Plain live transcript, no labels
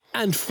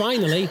And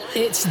finally,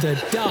 it's The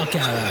Dark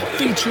Hour,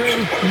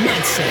 featuring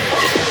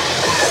Madsen.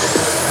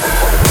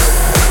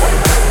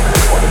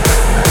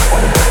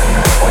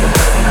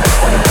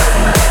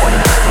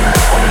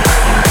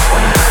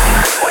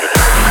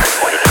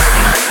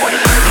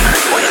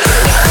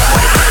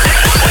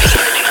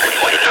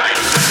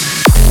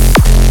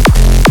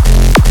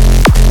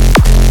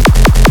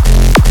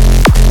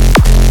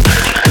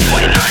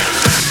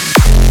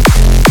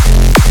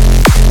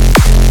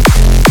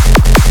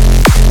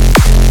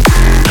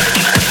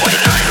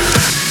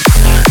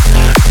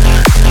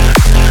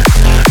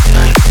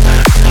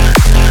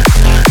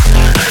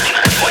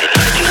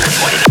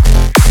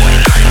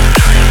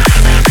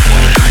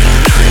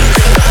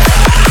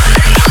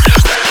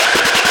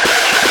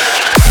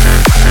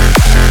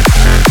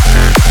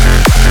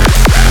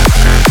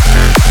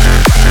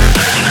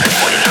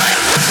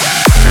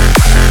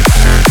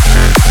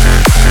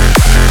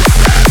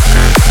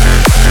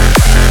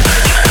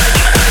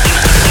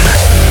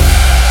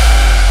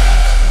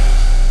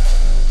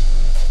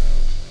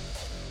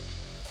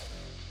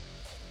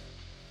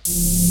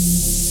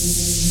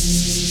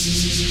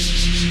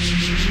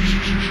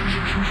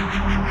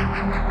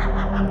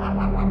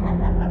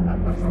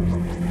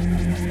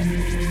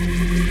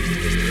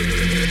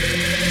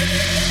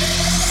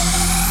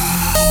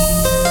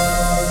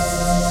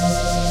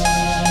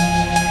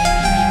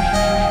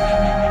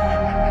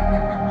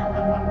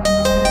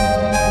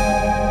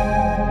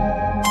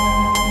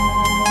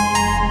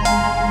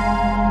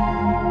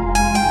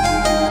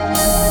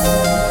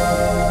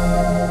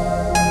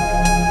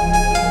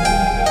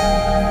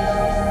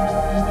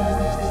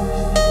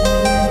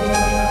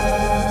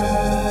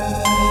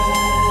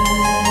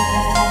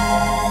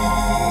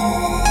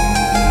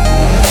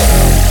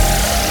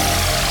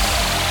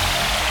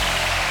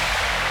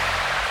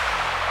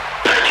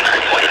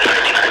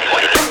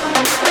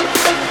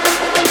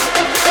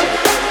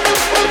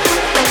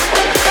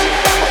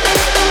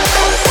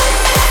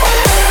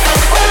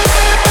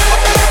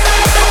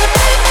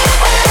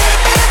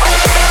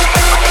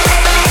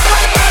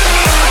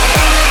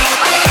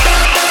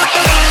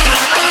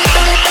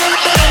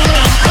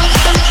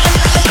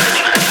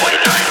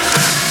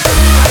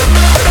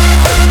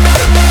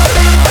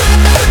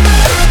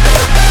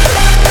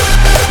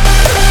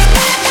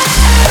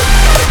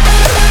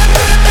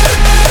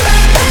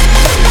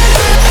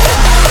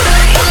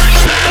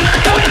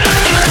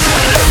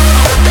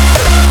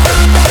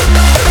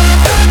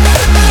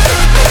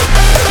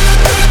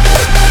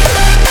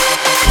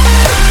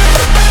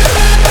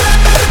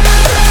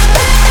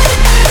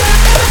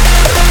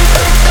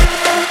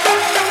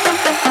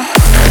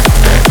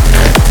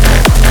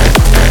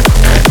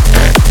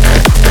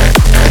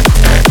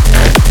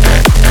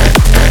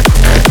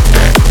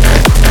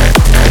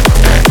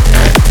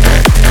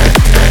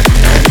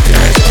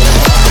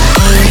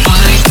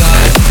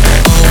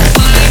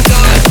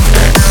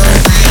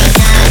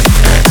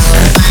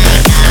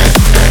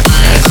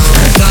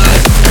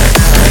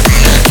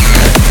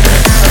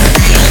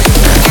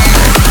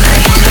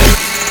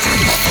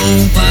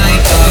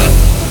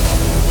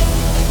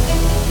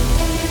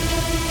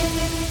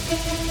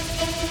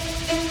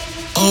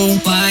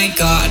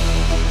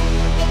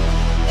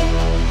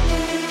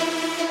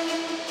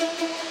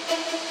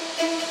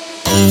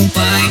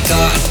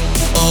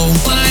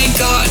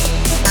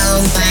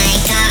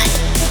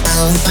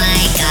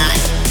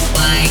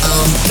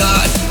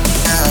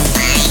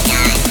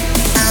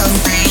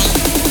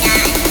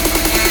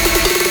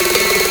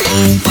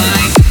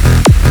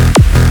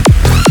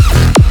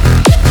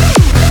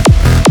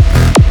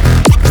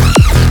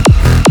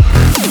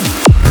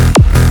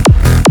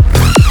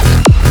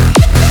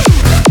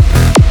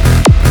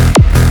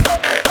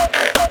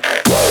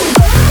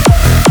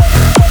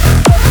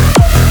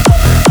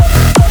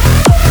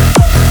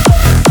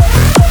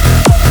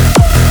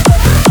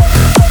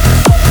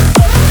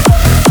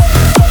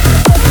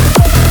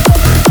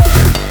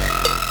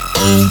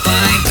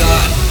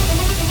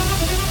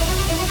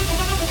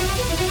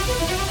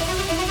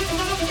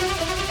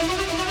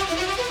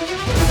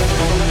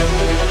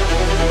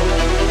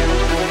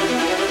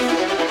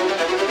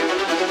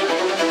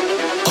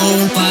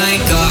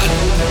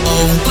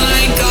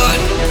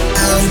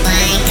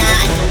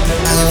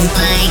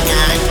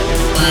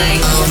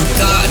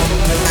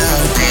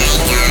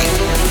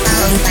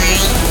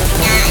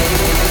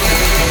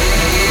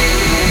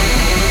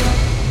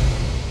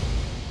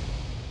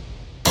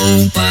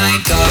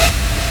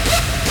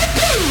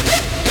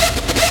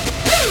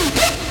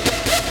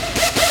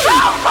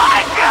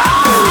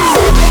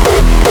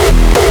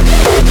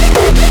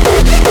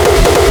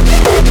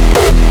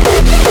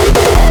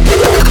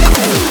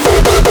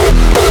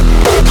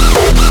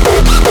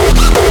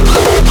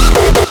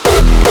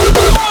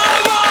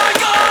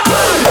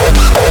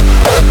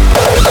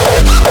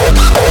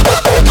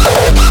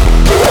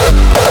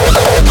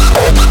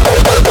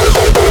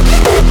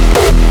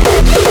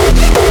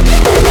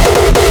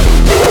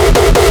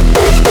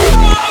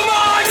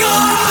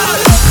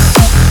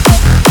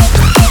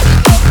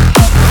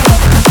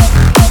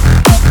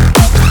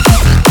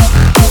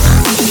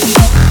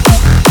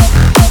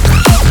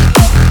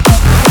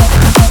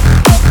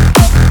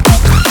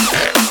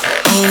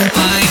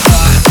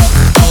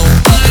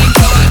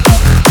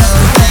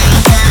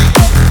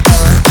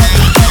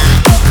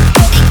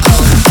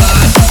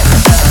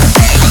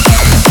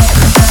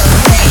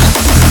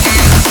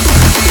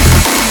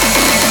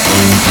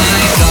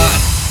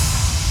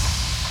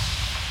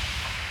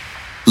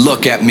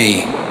 Look at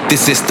me,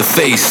 this is the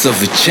face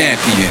of a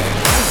champion.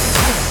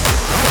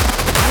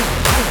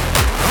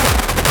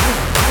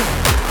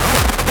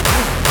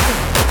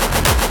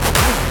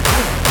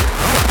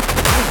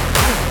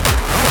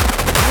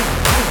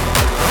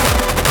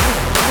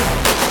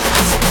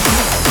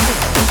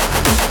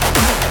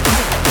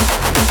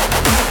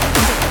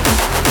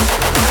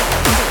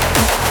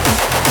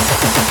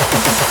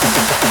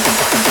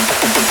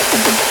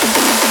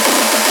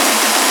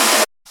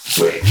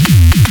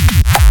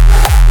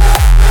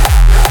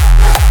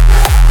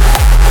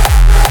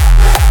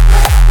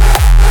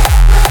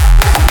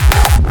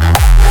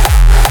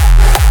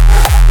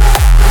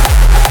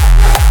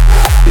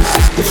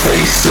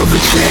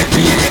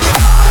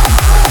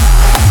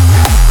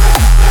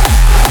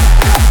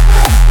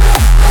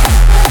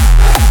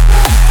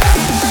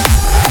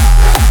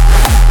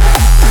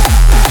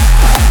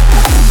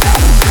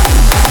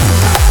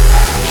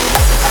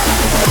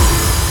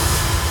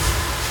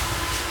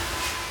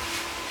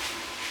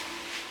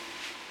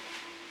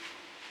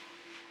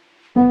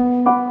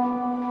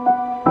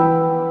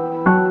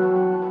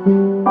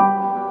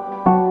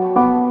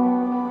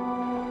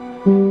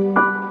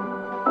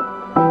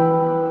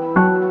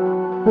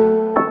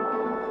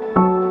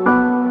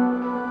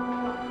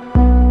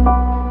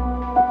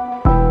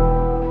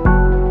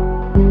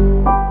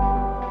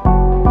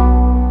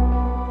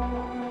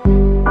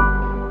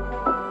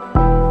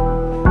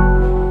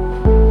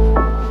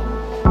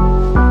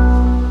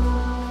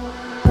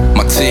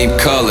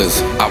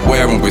 I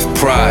wear them with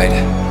pride.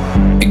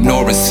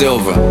 Ignoring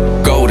silver,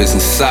 gold is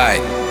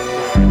inside.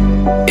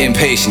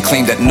 Impatient,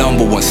 claim that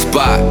number one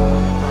spot.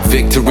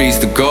 Victory's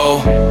the goal,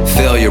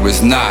 failure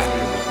is not.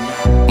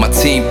 My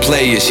team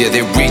players, yeah,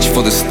 they reach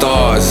for the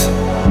stars.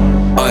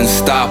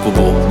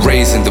 Unstoppable,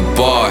 raising the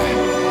bar.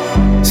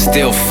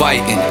 Still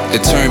fighting,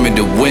 determined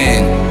to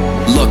win.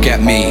 Look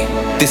at me,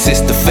 this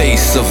is the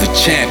face of a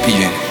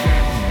champion.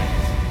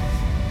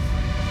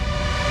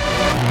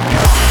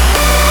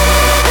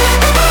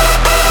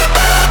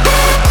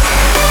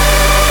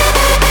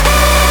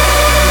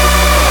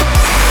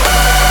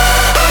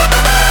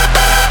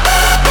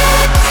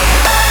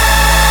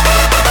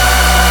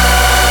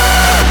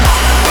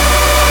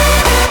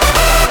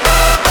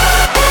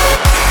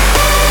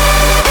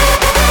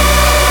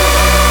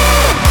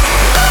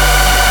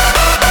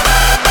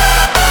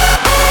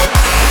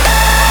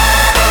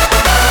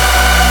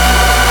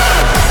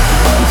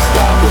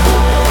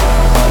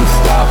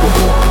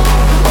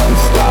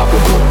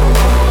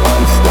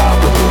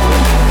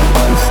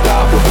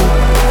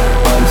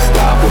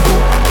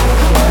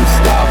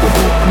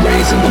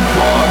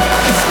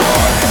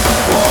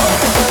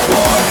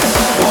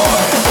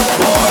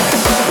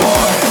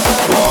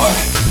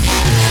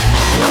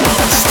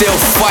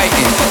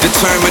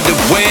 Determined to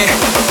win.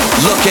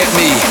 Look at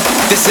me,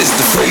 this is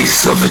the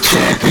face of a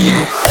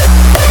champion.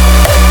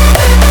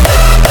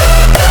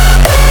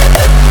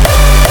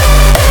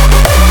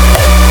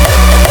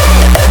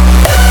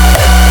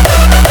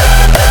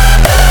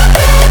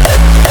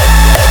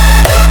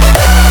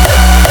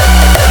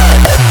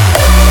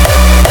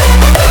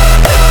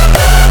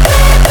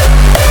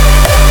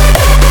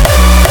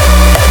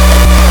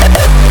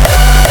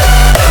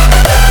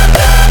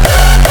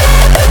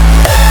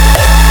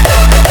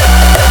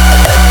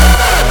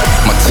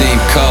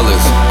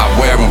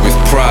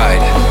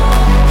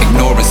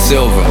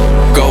 Silver,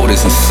 gold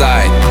is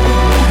inside.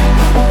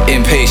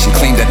 Impatient,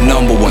 claim that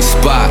number one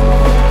spot.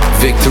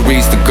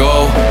 Victory's the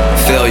goal,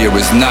 failure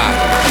is not.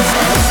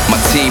 My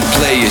team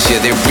players, yeah,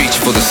 they reach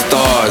for the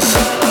stars.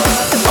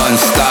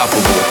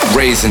 Unstoppable,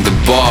 raising the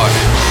bar.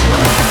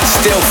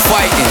 Still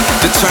fighting,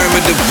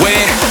 determined to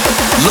win.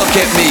 Look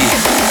at me,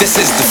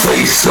 this is the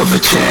face of a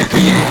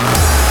champion.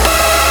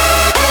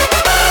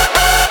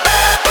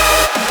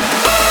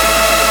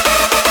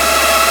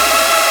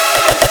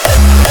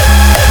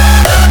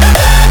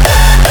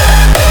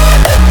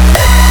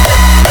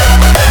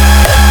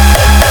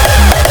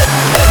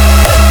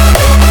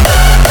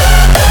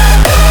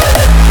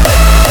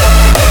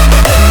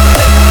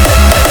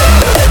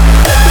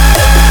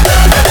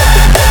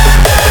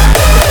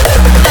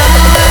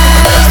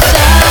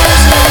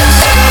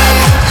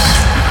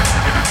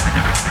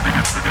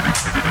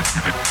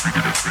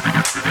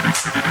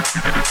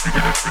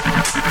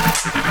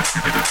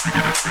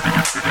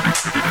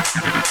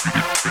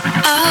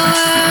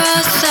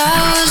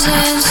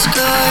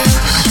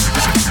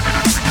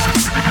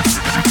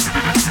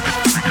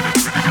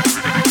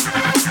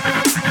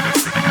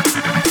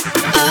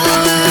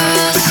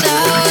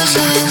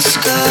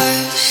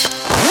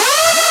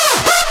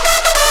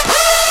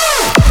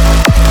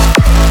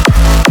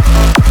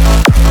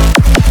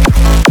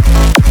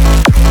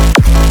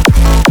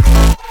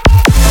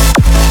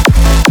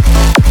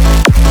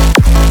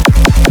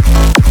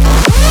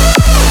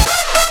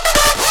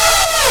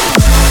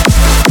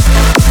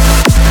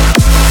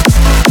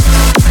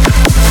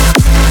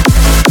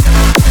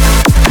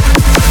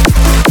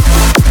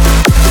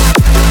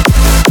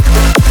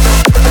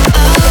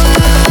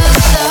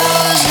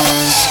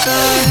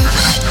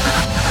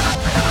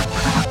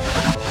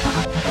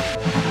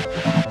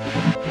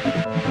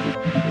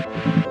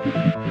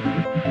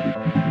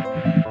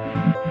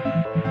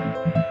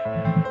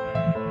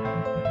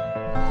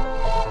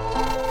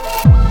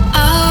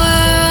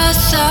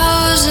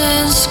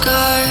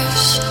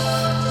 scars.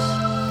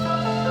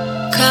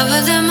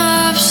 Cover them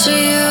up so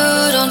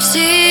you don't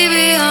see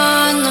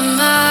beyond the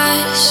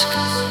mask.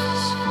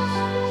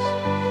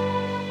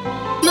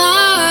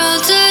 My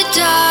world's a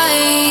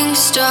dying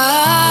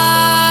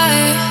star.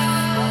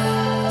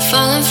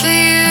 Falling for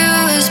you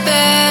is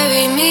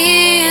bury me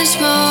in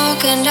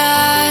smoke and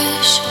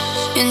ash.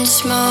 In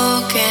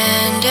smoke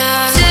and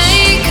ash.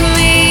 Take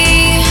me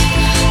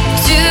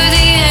to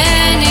the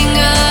ending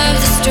of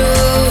the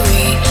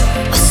story.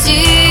 I'll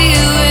see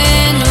you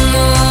in the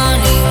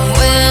morning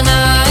when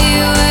I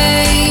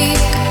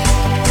wake.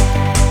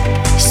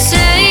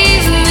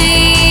 Save me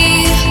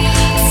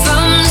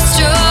from the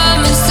storm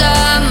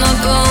inside my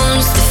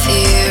bones. The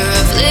fear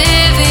of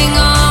living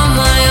on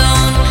my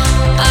own.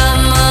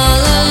 I'm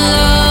all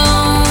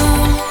alone.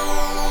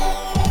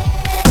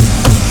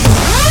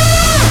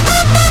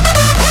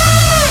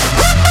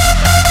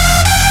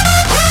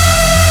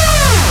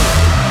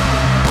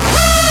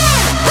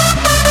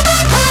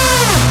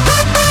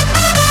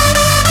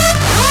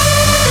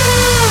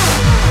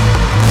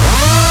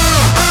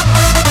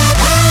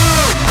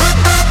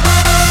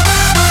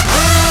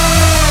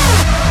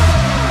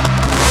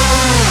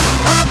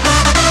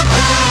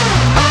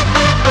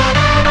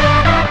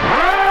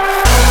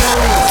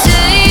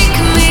 Take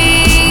me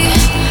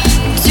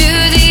to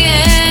the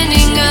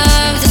ending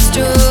of the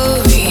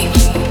story.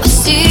 I'll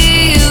see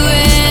you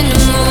in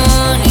the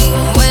morning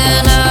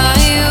when I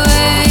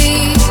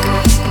wake.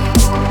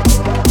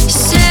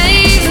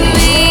 Save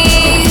me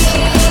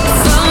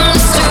from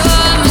the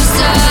storm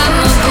inside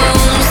my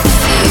bones. The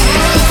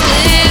fear of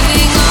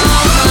living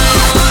on my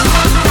own.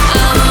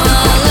 I'm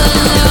all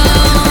alone.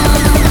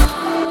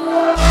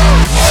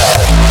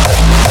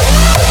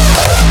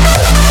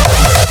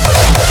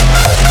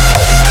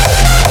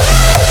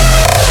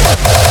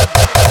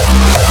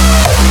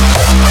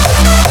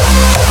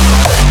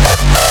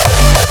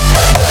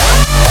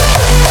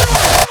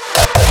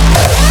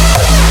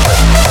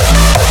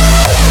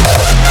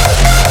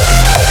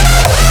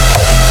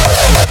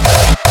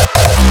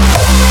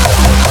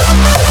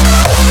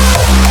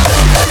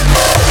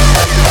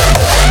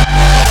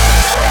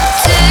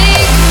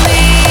 Take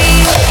me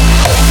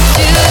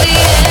to the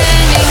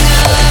ending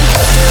of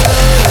the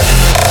story.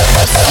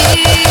 I'll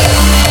see you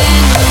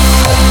in the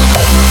morning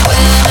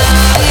when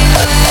I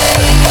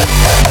wake.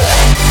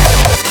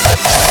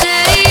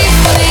 Save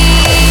me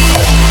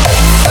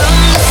from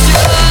the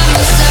storm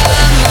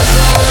inside my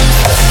bones.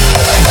 The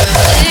fear of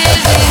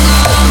living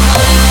on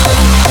my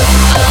own.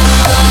 I'm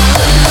all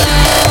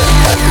alone.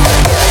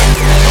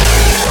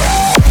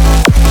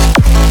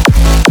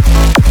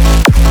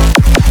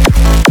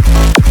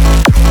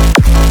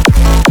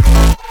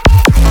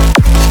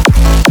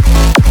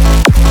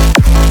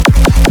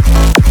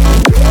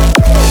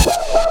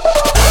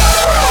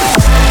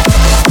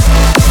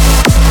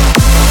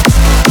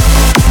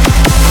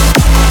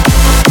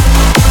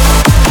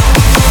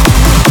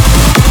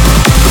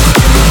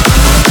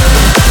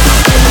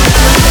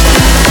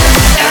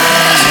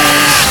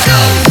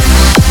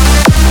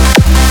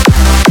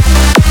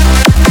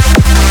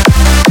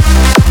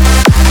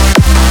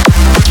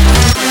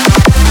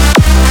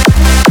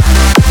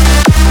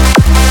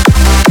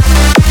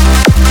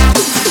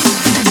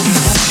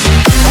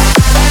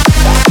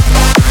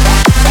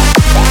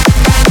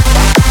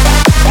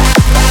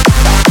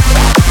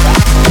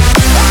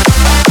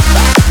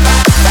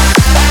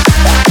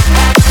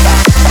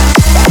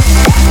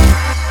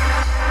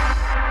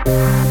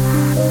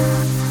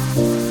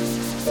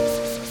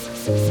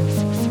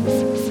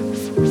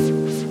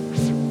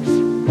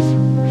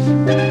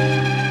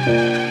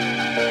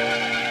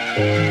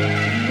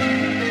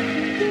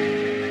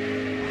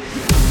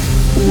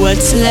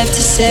 What's left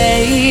to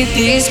say?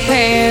 These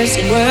prayers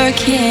ain't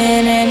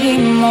working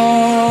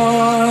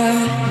anymore.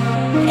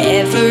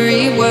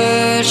 Every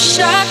word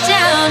shot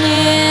down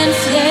in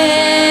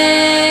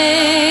flames.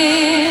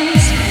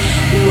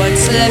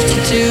 What's left to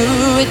do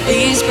with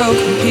these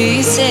broken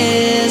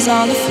pieces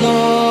on the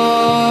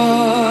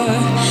floor?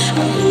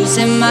 I'm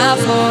losing my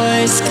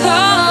voice,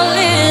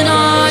 calling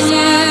on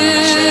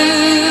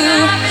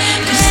you.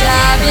 'Cause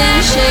I've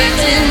been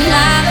shaped and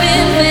I've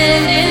been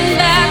bending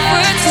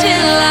backwards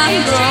till I'm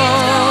broke.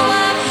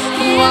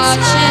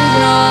 Watching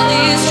all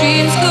these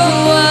dreams go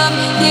up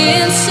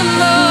in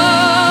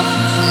smoke.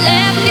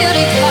 Let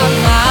beauty come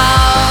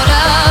out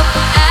of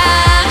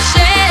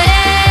ashes.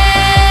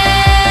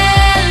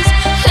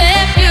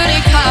 Let beauty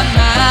come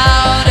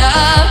out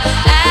of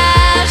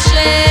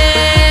ashes.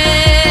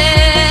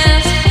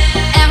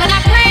 And when I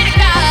pray to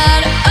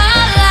God,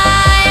 alive.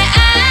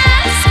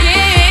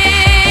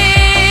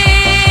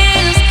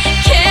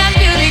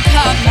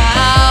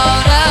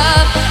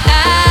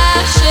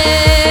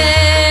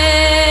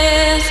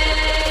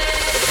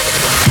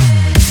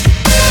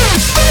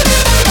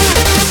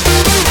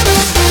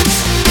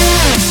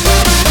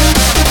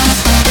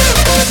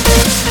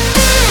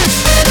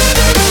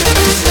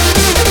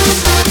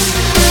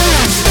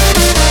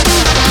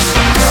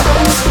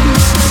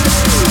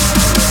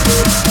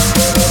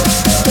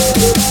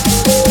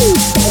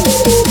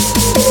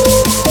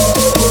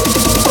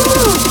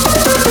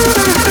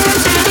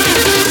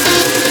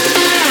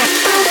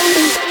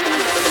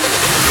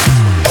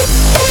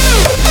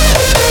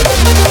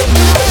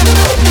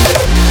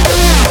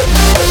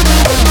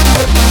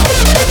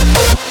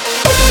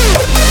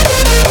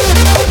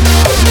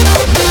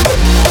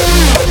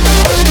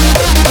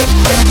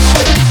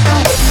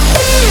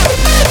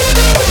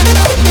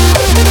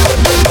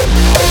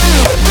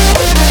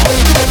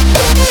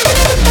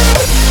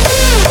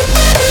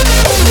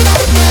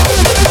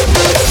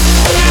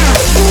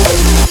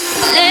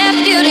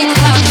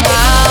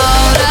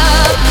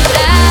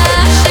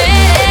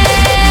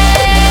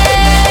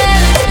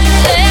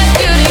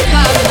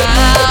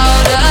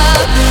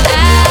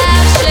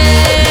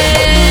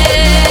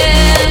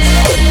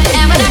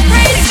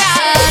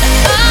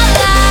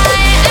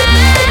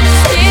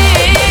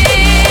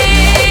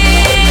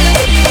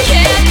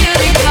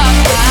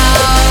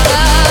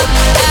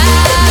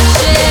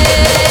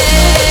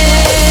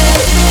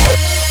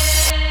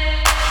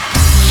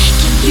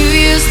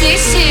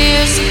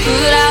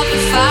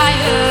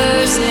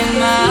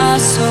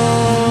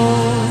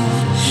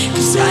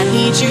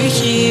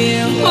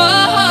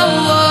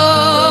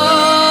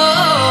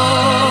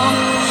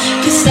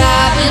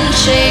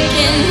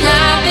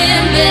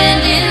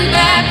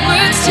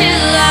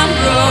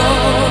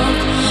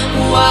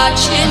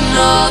 watching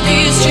all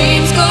these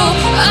dreams go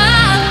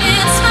up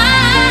in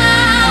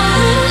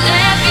smoke.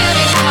 Let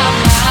beauty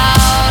come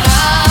out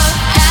of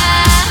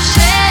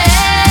ashes.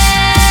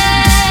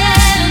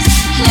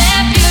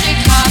 Let beauty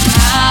come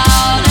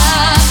out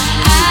of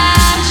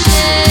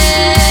ashes.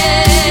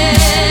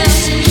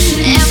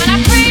 And when I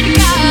pray to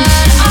God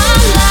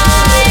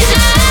online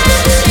and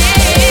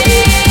sings,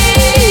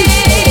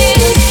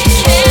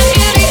 can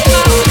beauty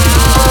come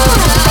out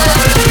of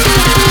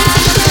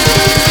ashes?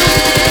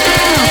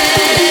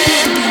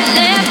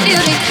 Let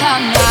beauty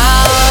come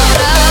out of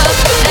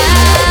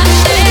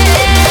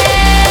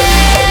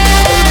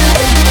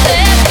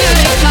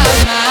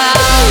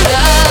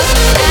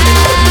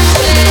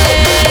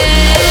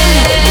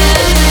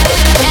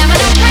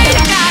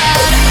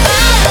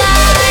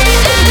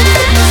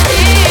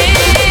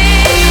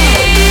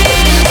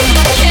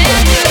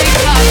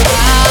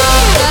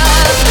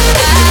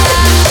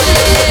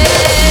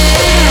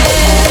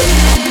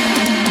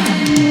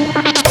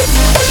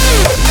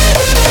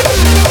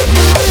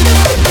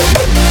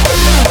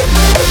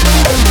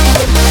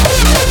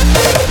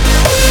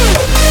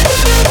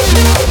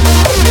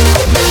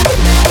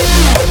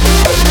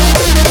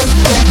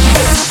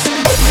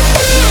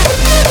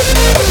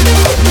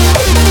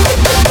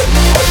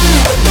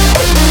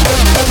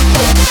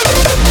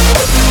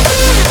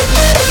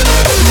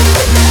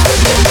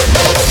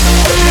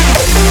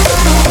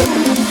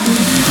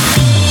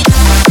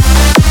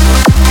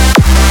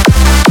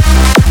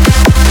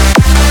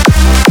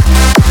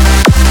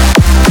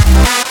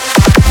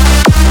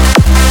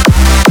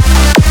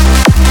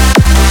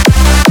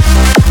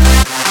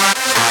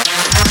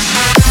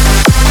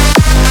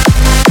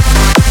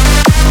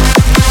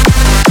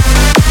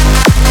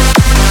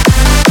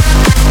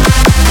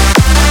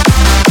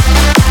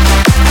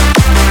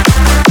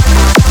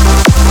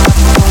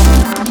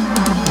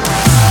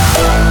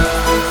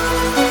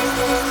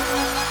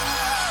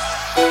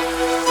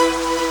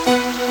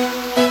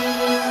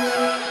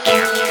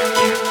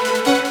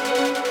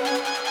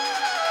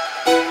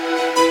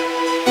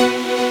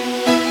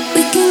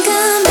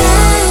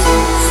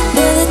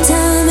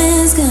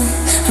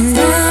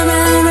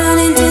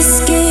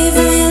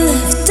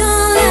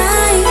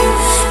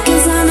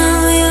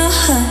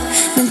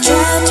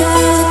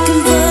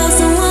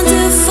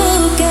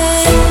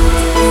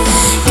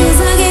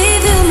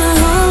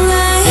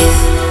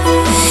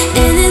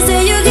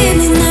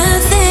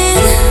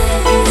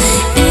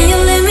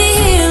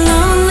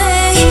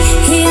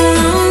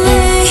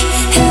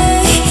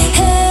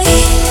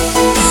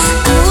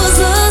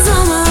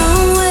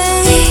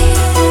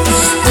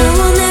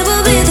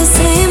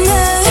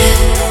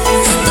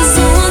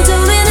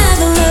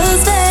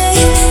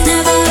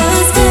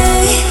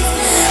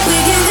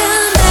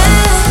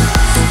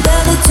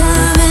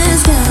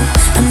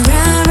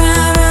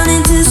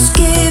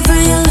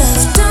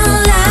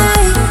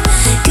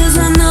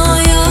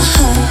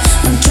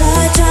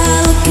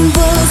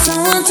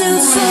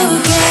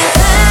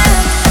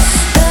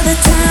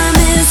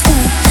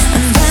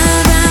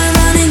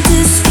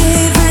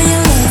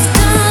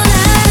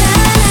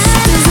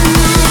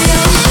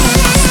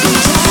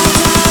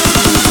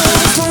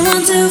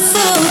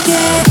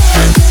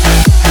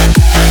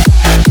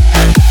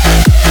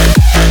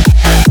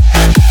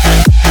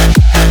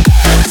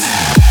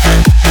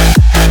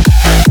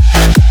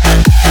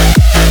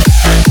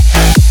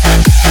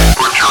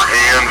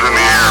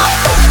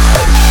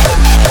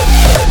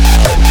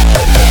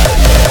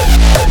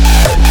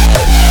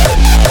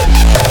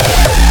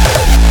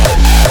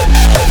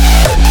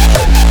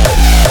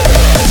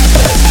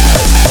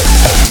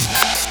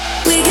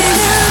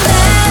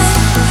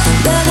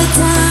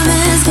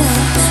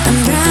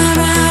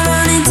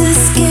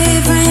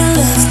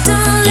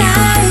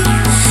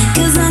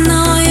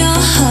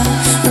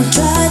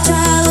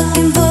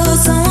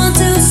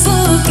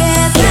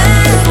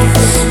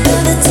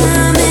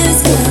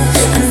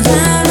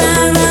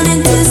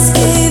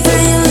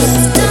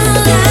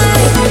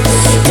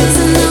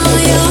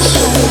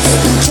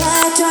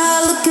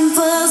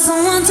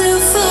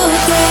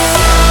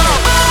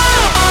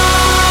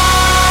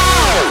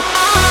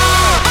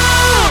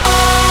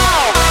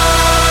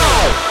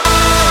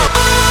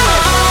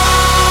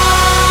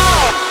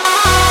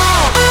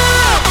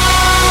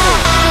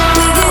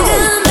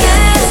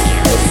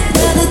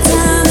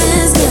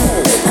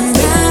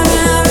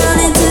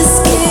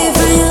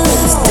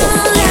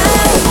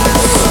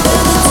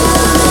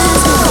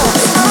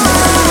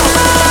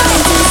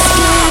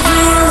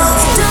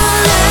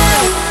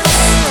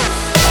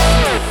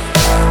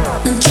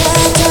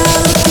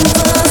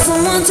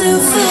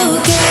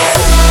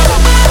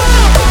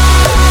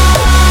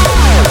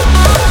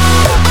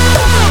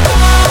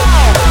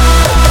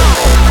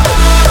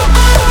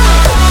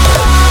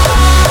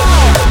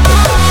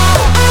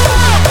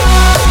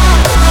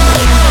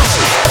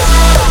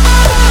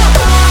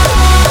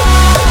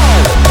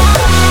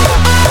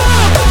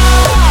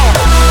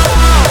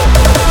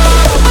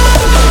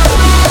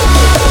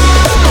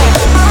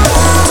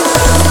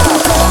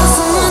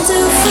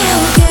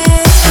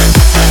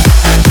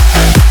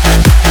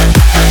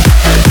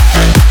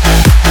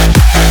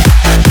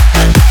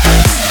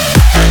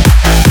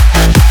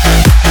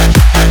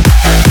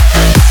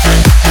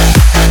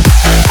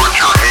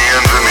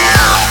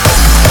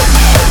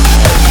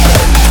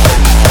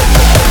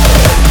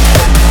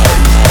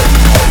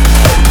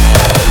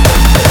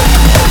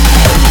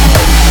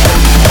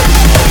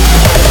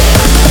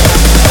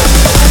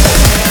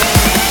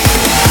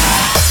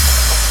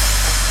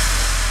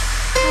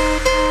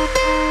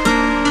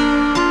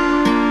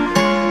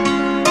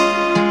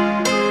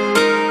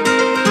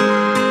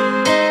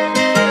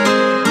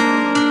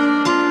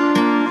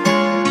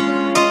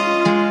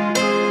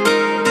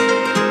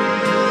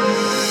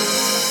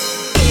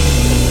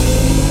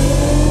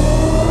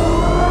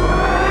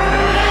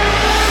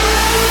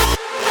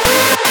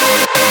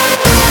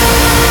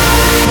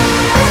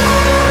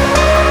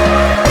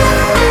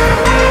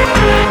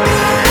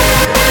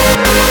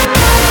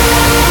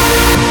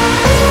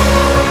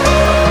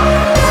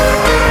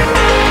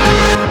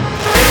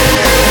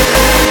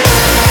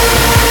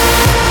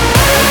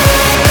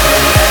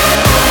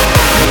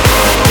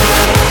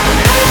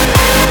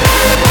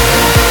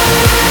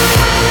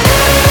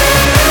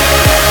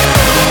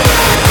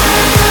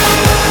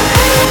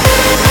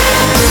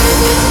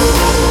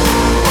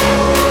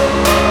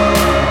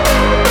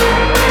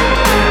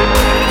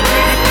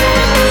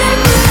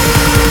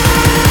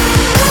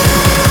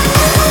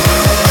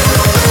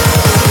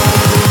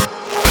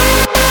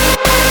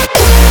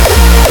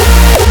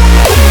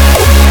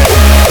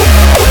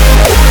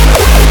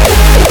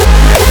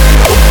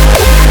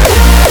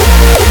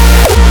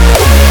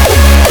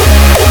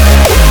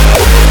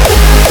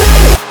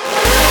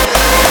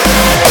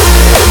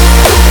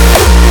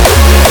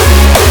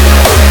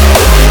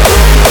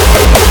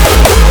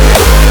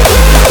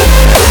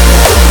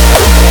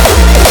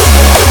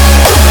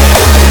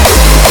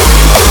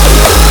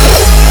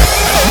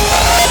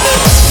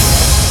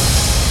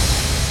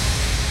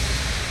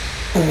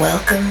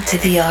Welcome to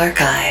the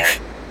archive.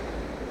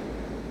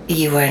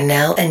 You are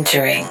now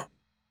entering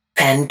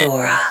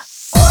Pandora.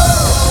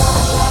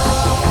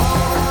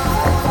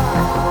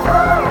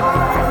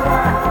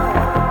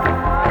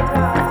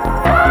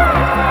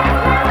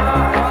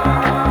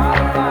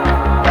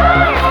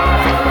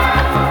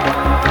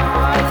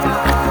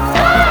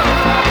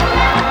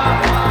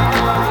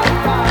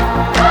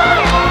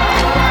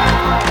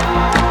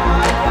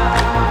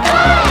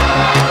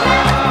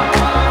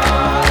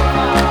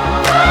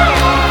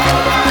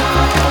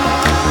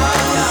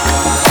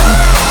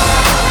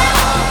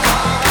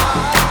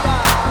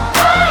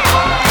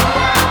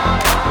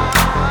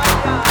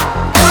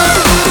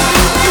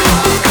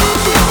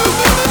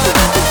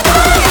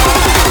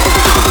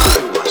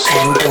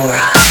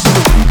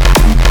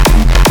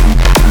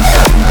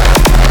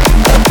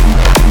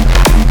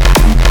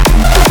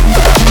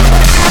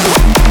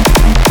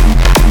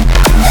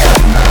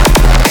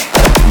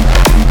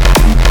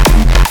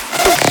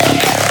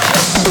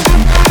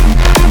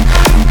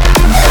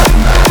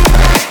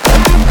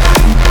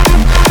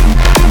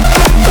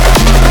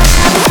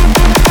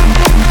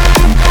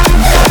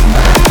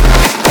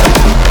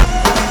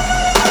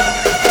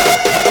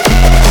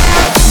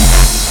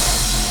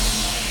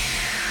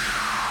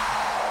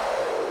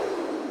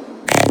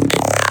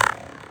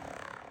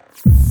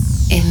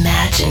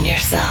 Imagine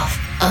yourself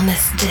on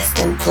this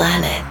distant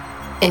planet,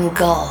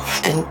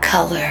 engulfed in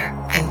color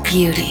and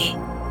beauty.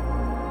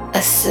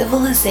 A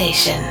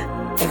civilization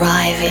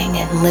thriving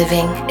and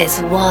living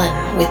as one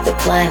with the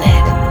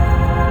planet.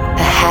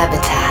 A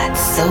habitat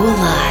so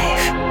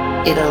alive,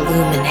 it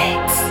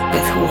illuminates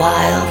with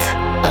wild,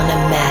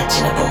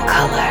 unimaginable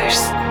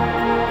colors.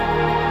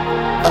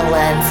 A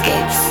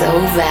landscape so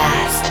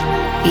vast,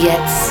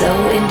 yet so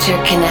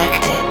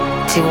interconnected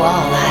to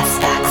all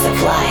aspects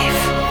of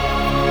life.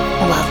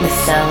 While the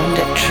sound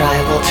of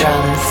tribal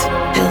drums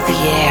fill the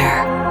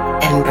air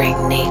and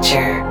bring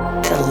nature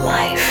to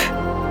life.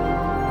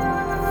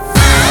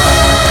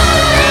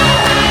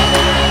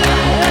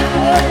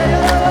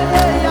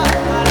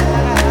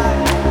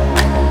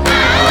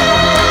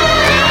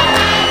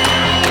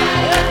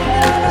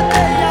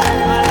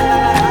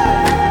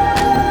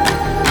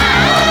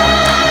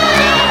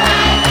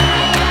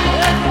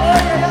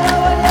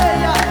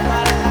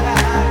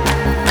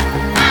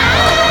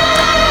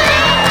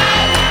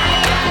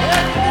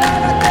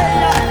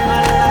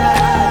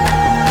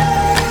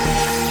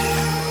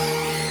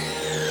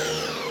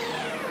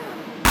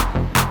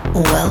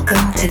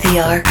 Welcome to the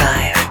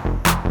archive.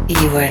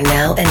 You are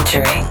now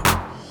entering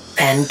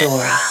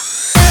Pandora.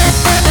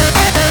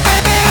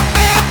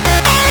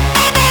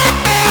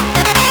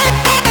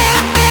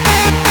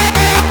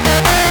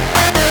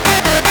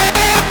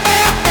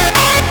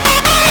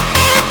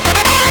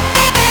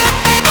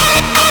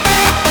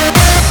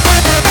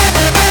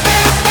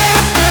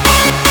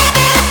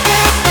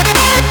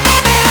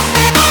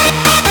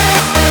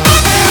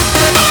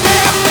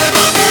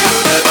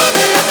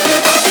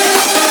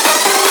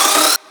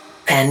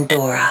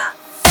 Pandora.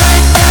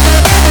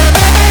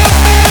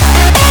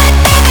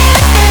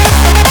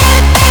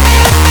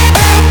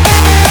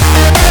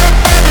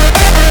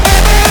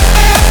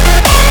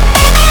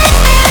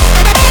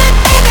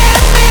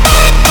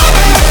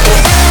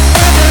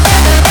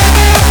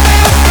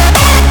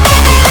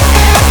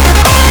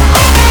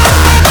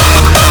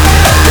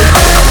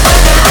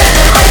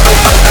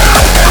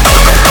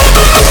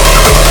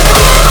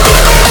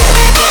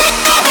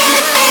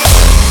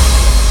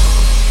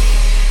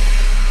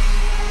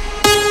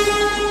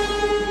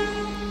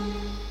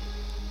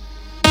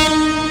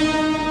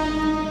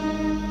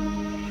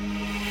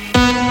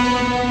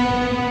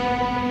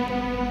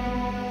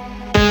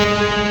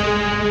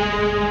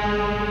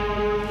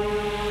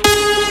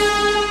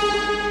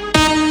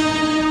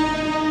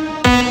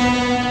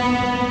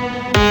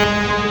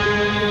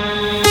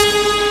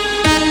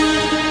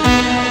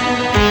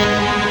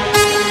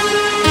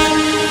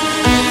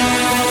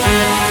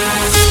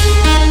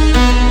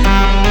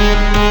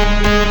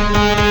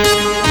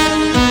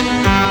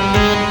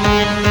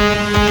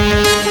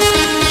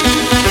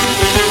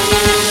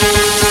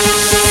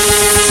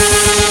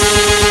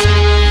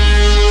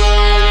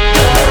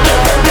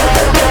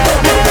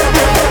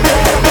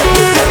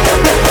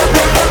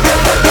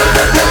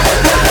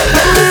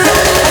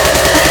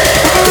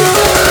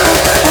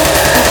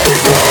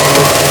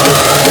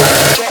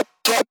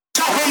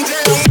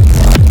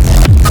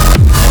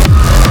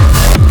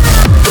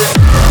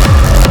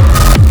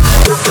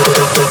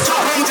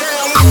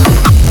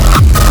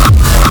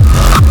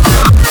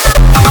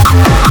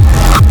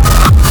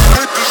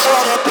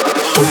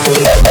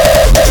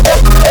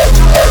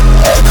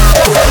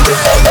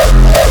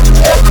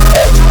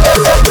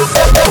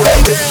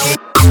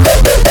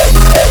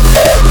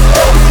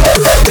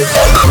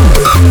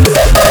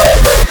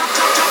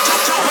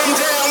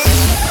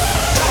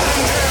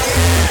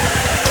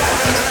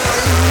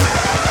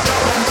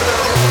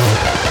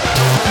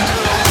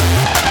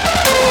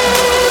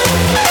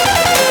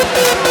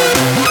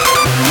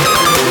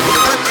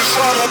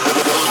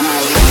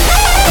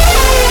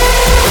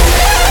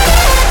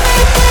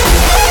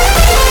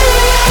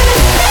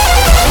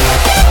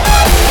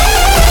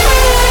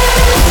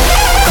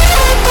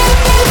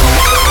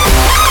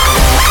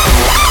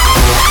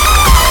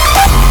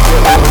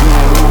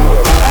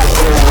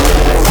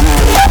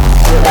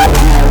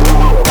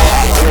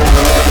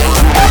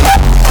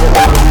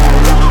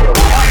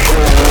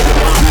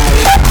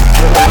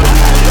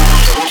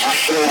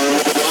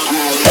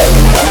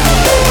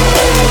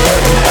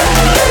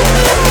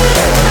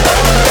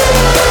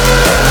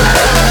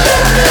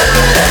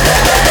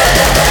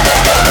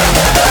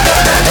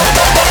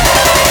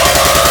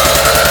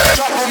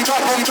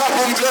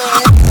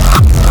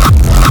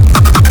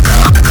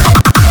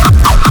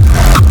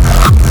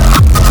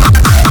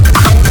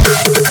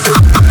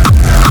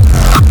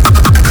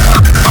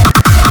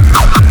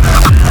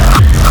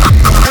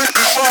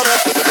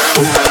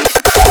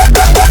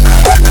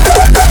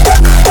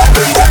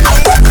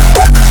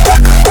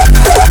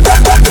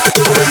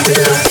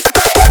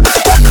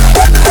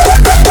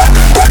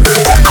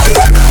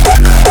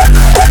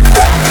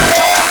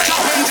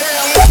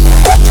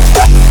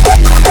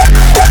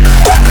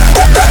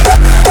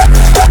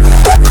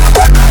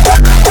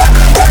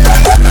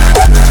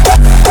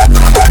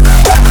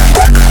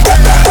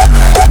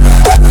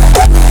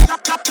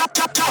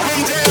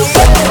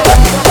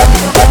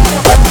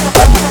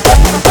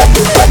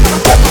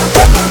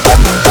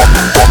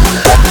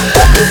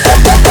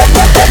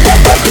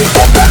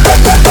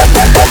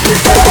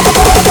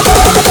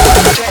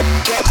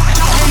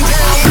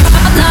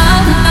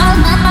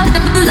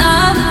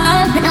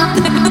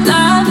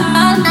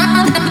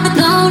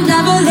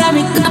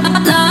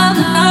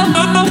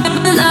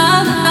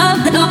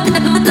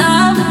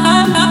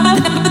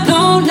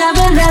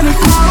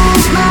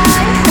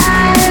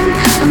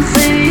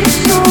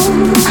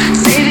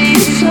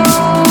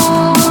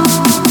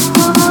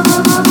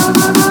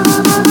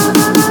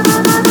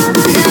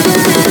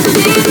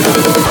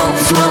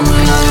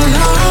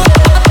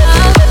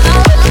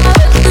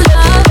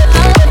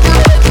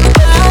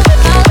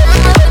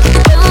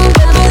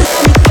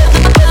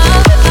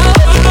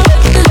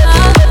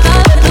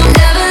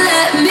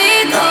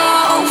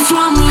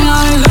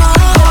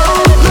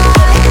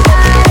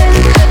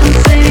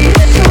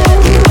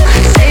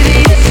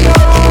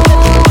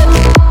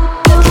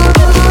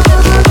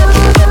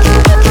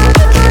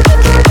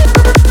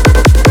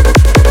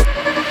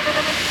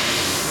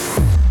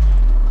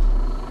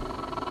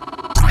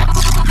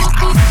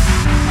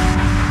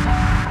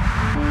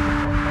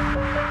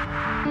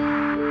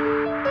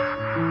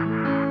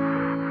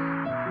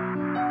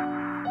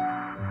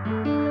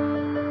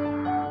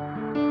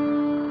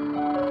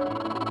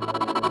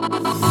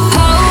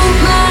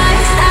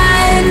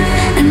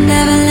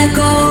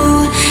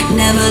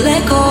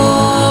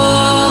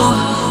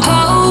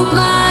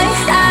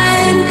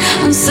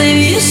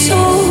 your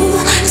soul,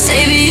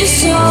 saving your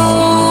soul.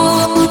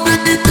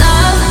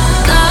 Love,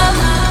 love,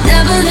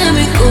 never let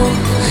me go,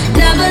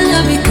 never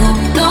let me go,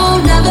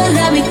 no, never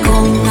let me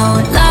go, no.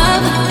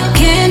 Love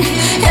can't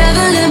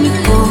ever let me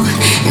go,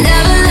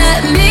 never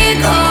let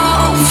me go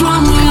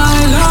from your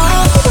love.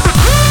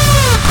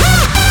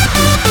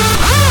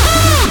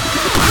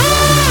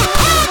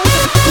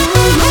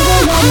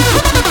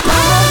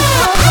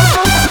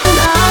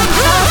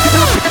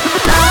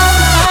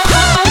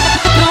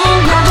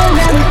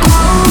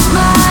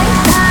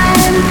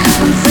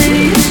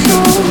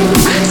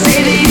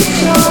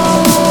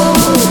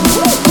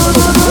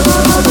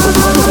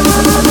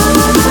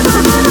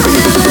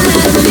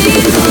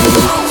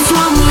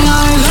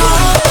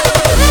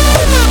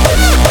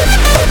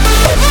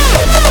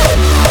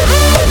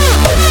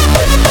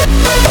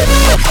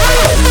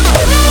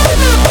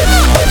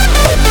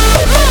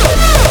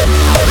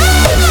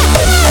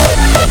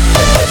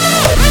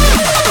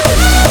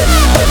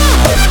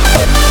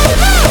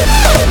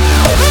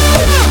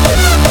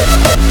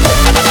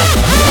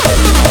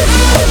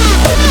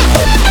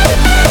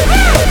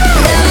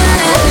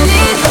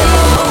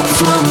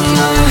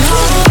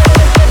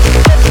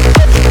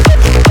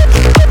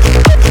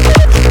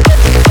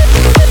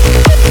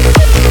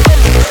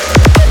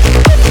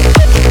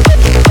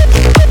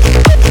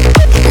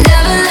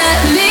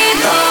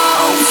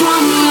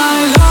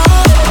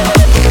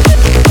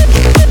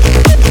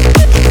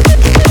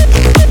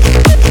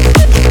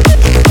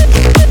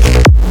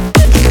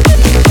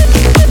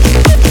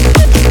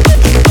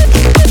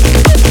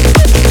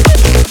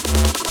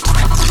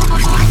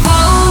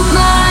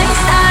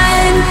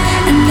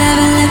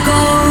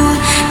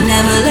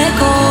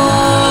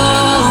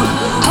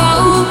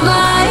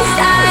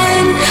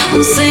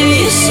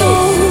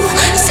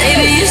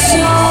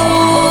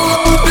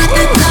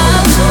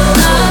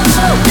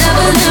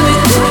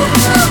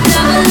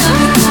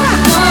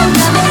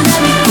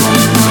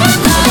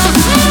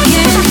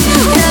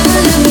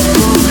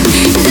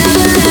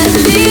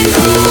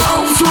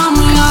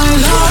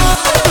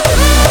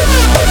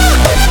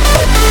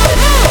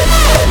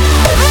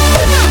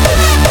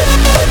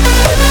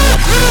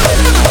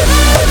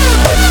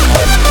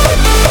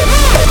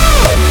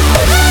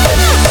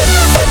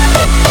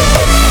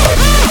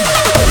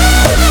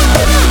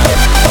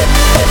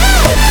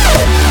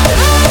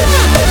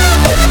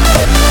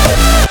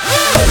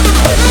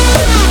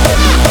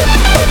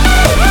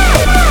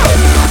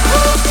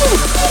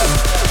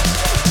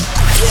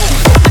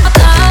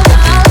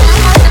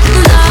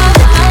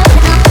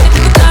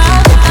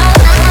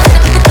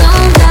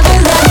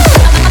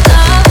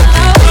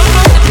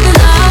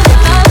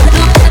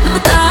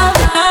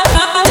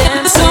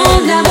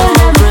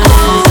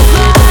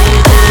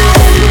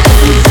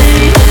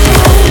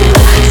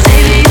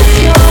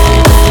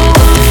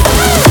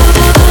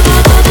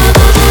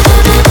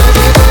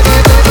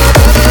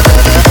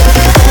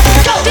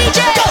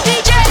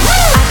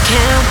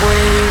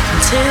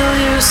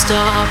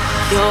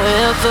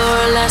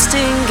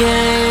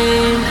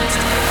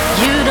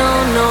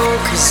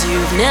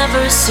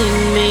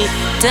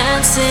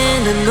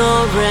 Dancing in the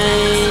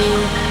rain.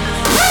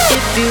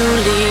 If you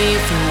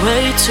leave for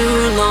way too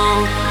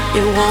long,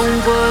 it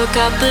won't work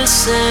out the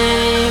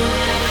same.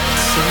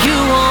 You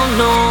won't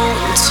know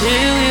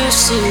until you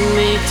see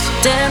me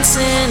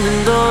dancing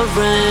in the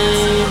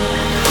rain.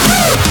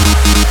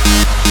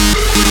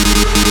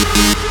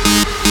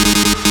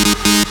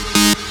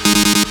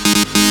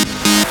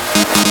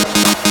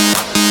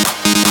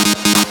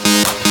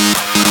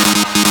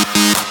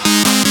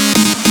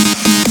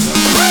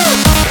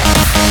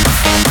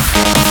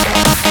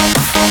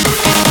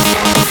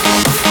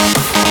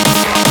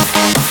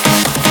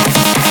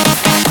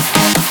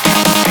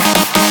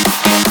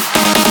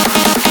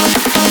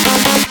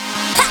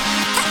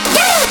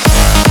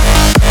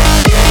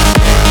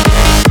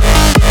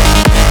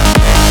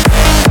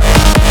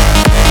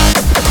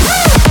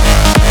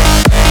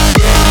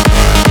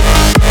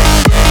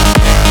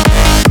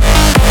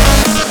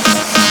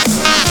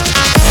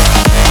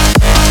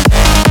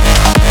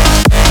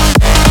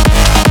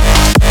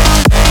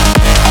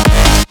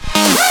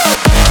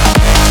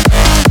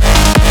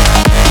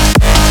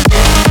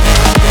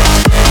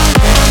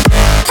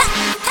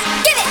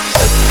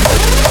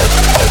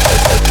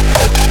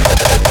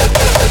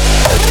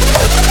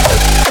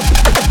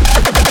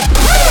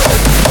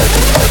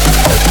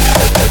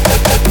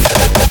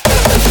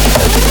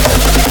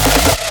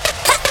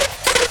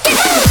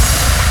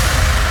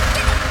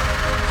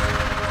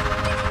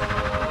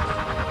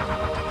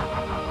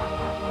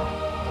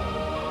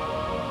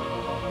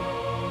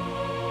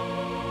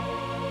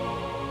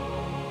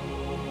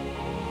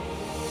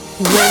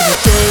 When the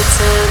day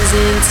turns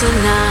into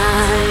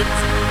night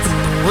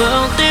and the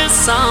world is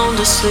sound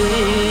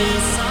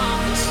asleep,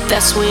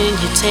 that's when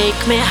you take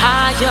me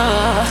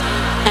higher,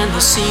 and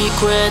the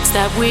secrets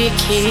that we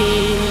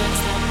keep.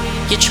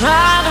 You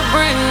try to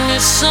bring me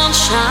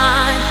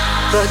sunshine,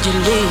 but you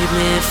leave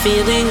me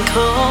feeling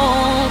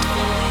cold.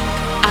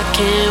 I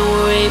can't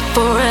wait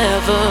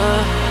forever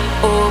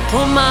or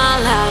put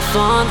my life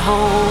on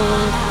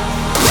hold.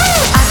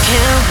 I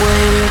Can't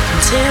wait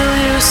until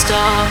you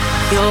start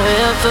your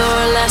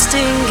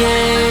everlasting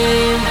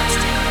game.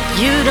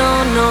 You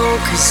don't know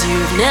 'cause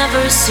you've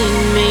never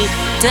seen me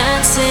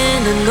dancing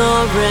in the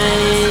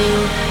rain.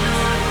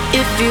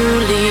 If you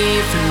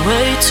leave and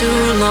wait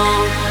too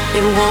long,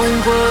 it won't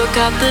work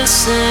out the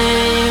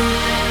same.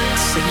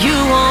 But you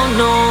won't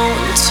know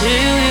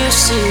until you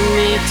see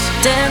me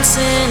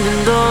dancing in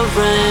the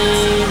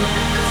rain.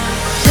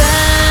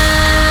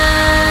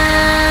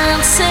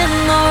 Dance in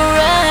the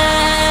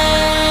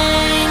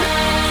rain.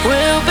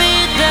 We'll be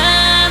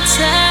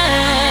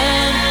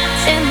dancing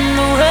in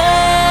the rain.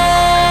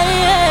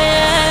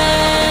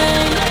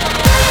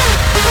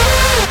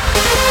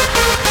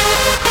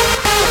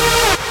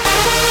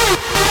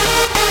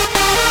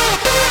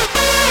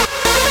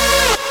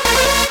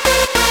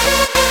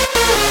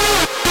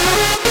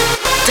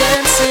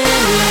 Dancing in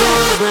the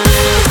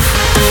rain.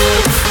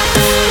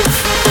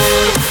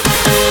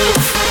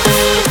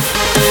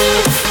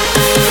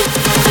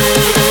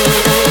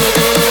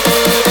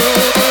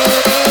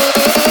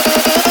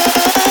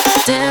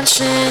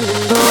 Dancing in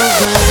the rain.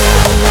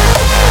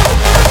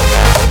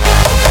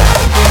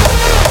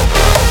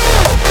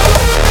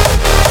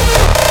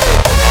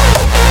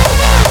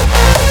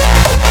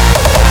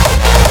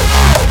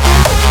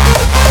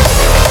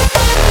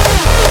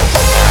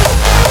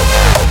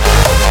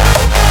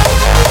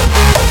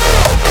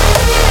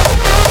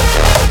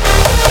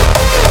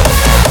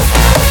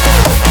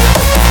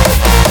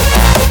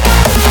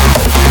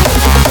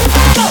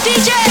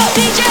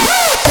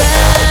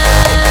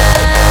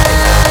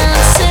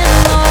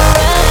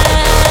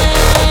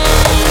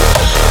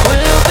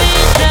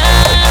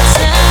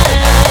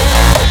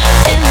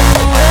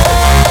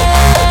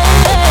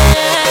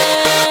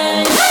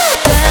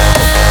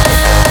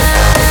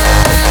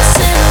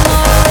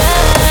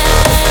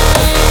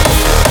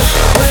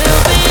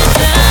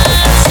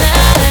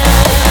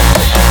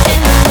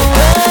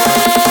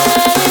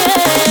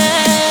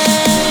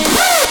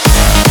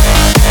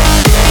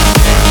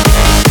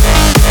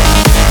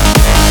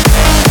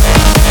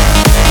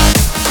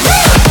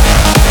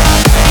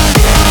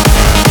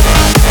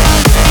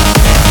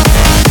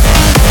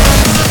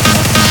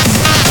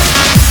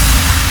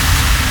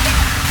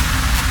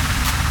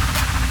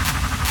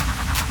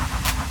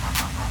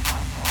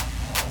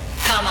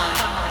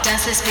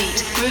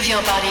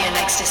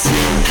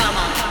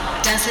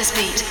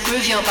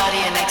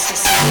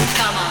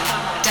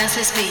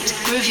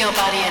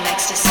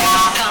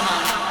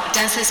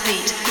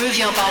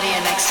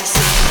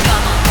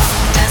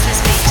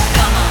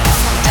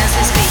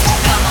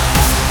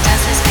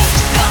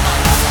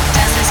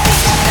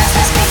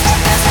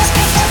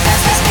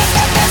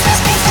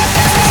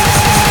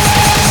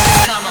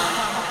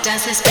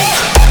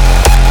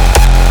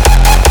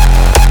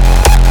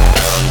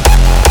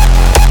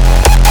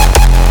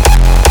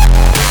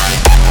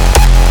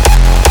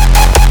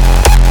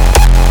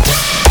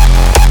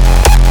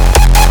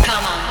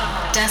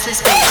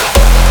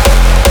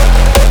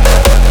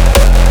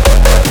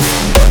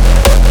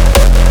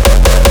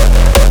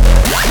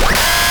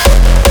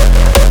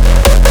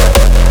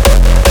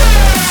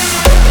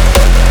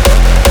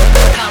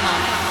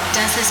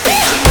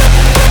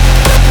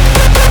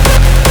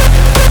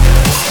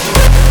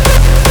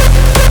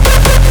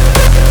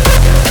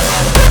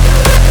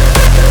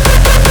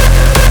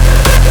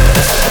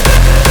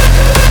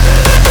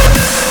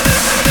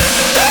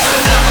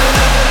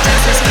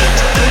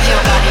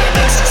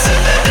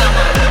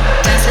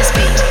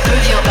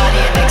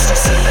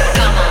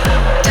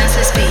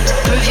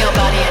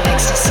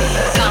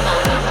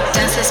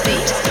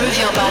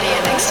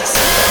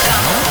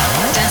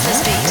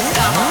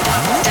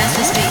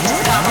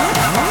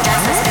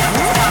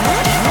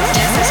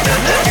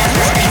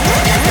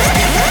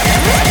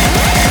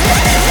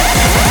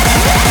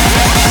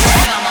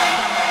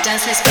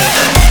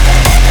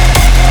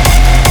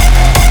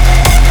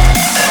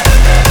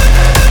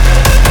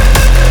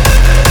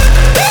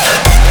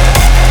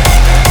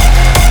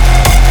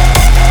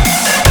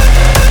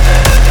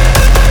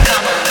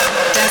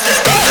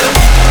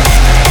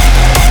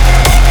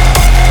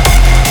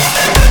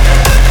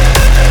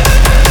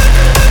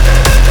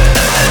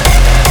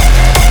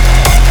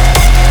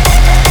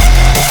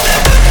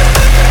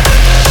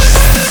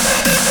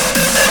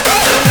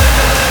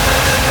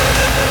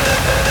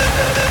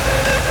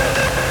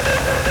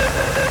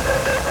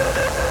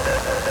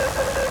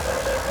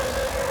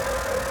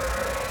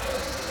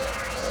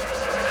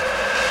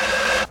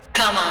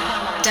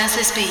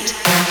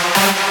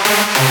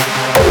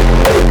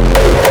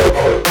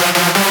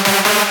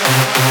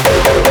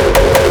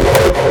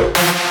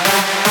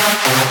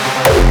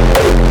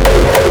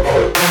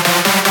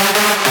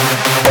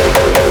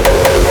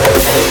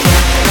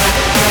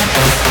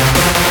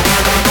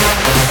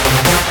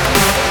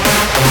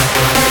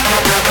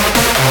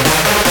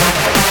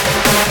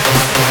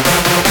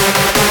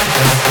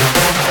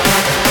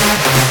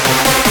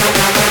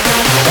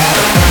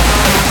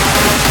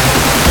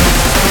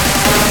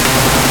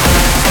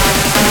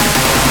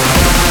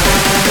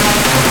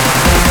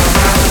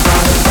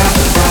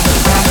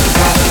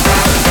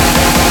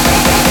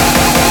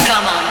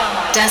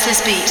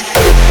 beat.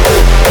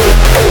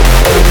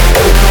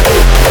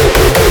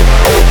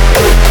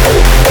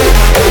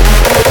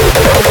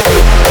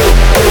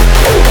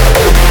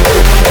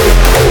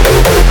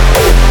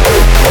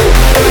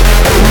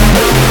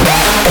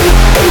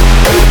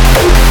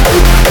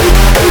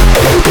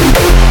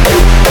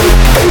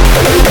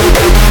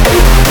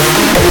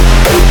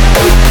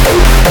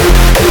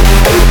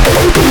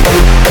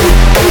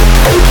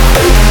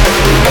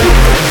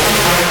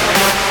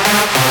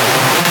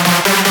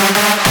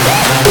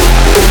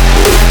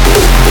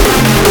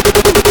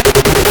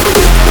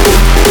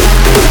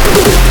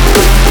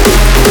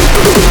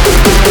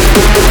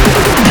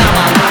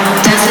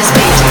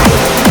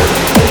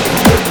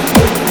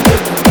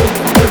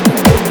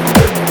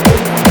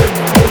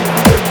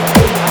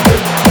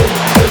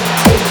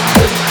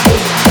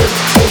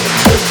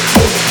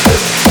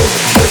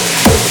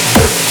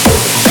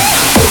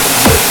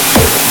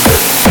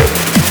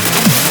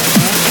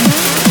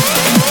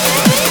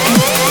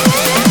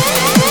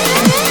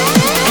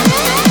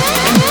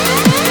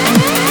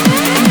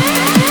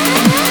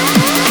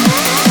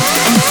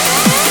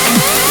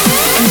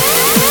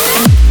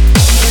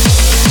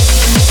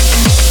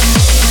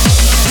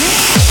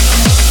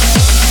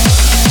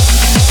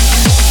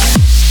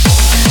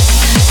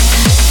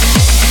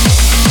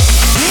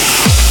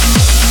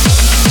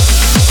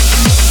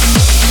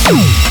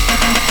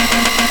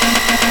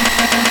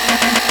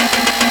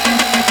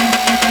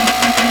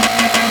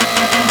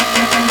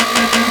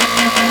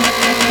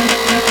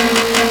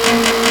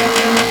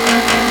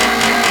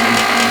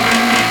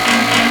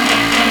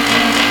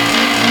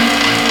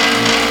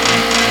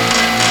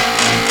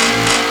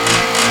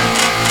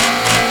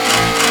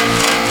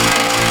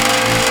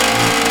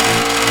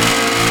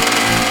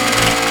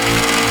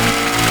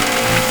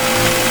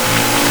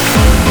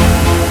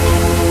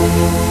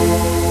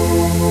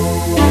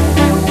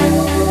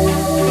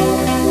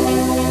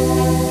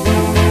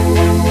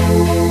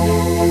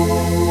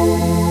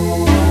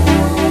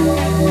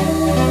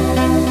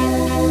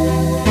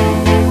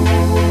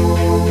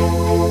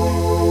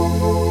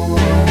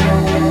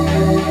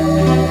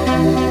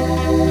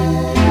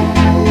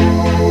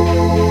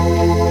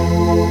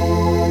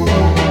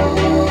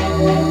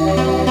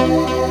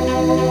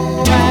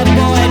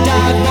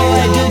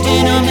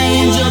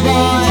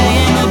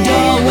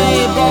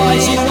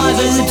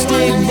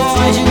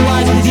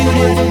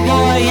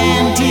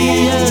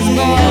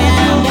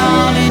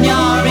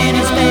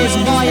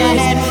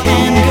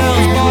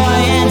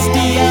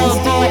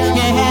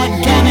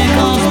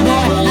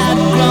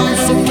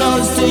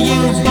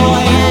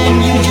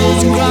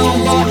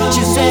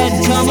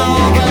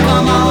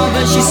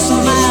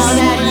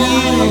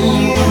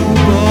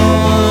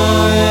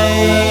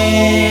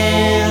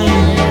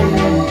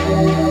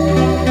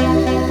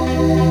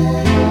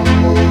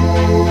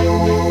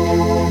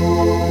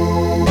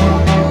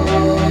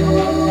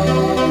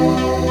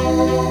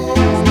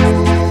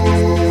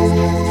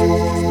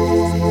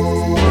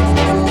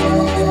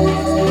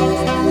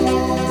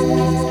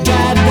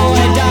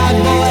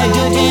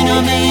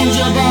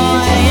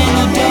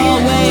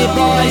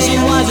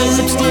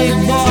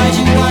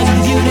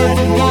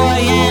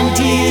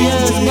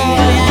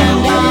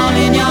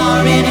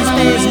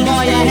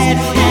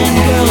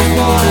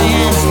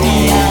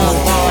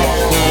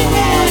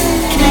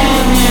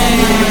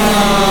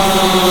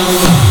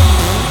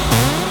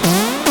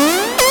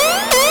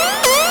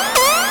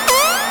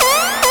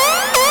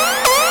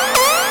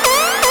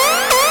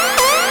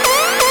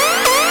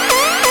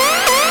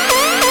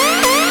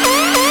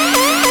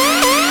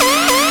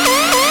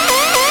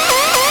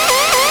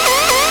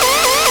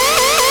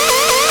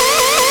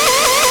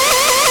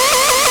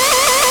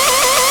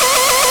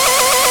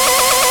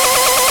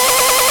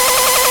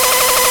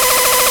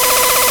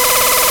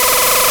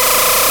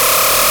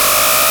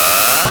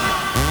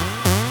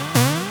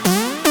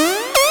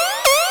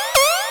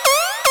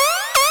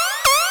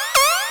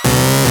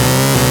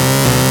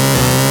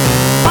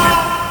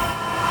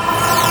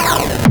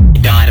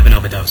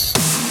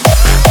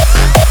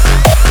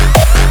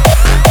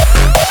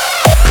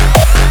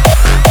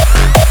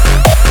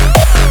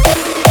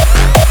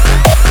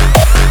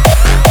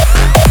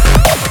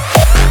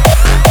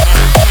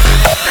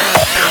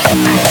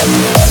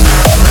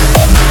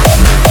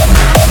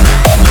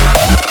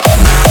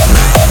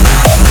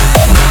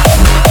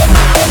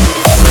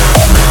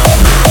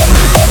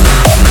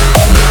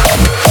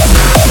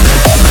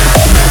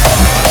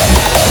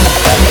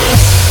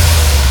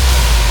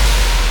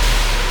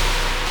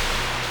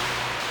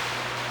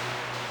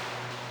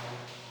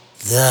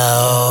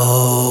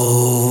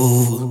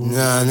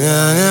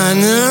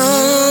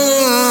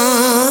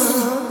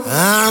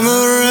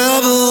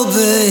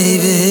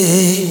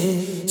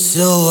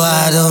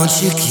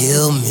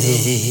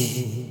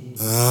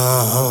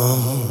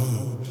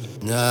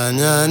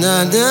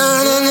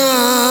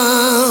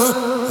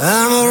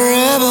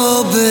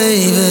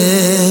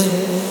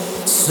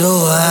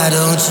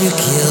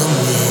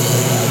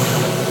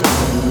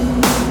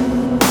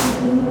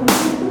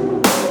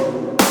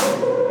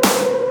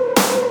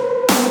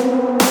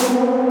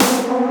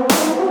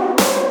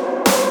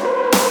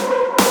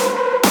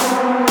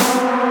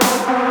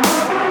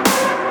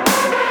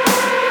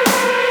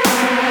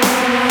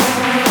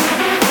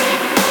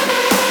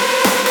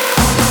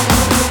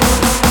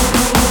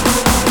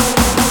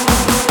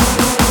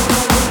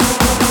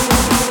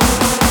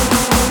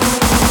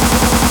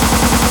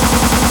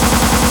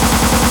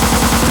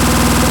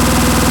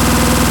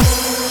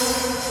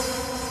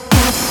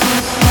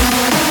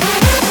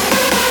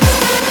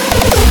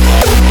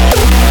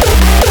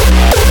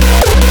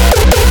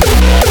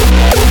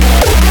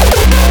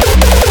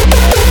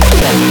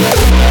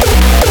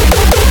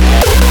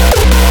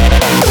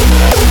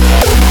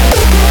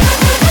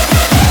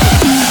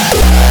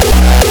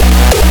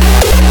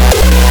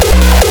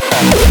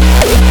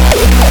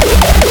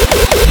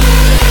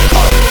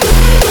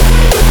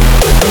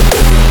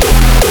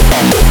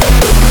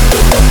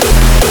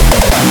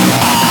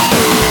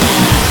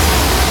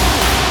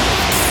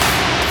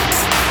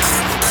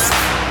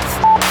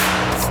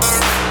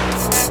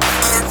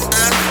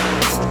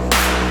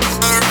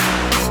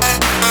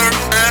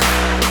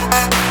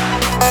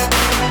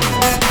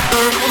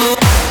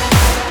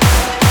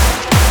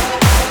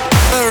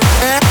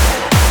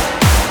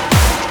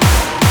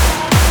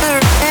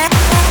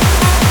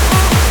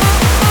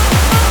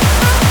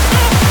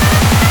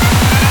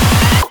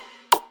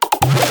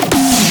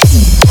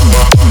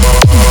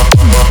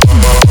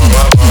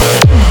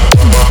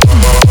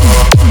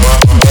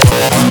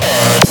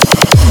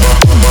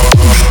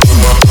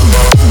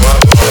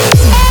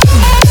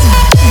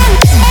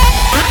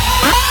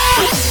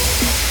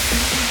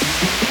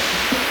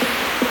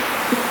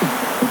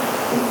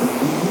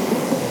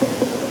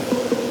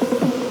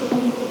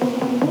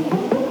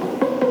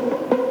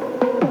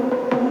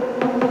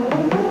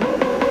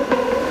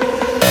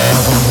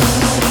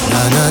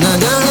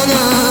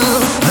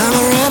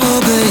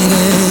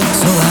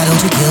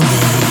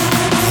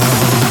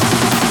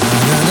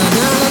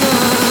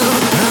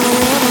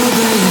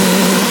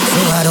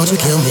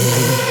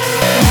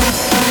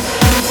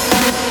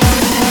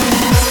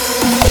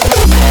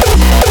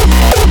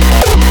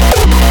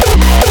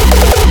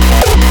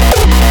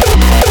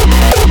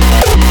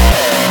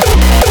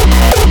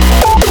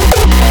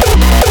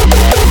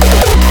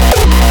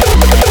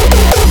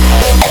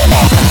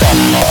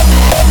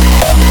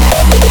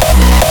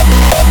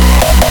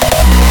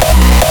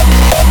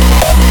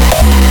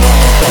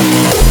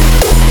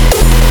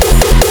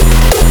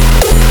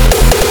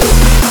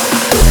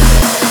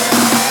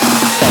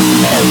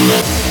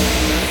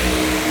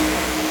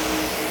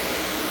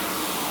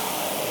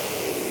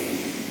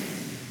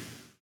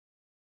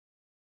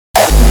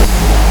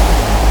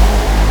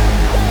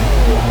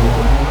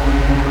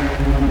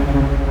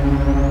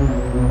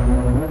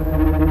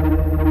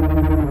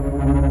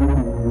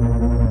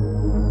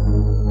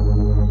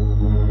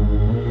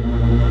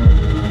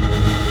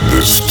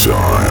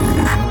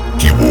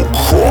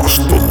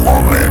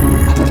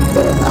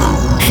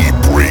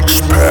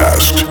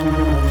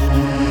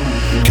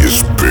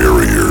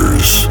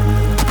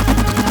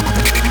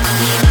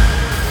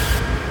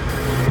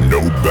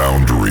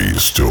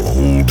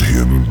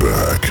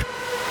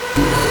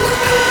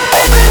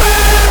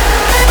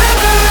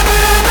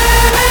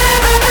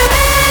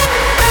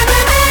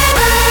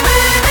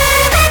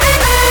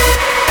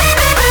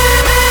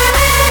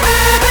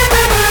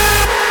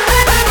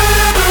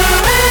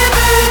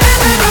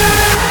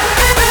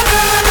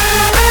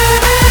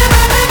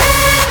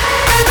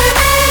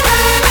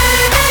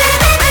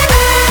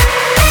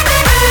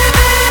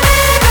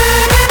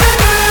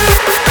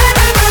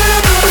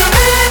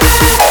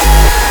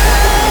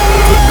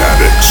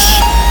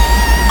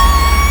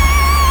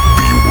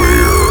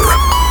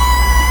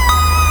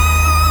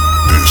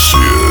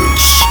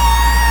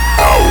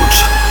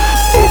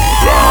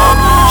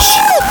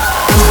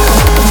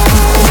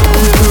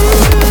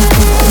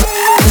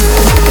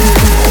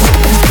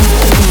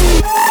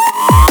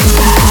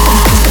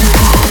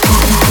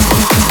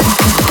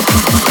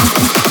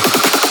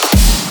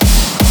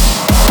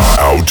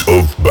 Out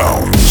of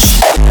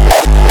bounds.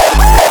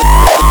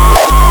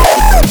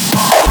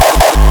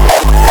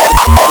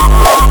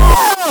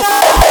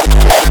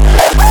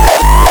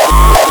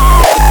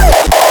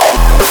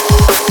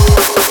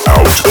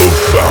 Out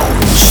of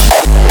bounds.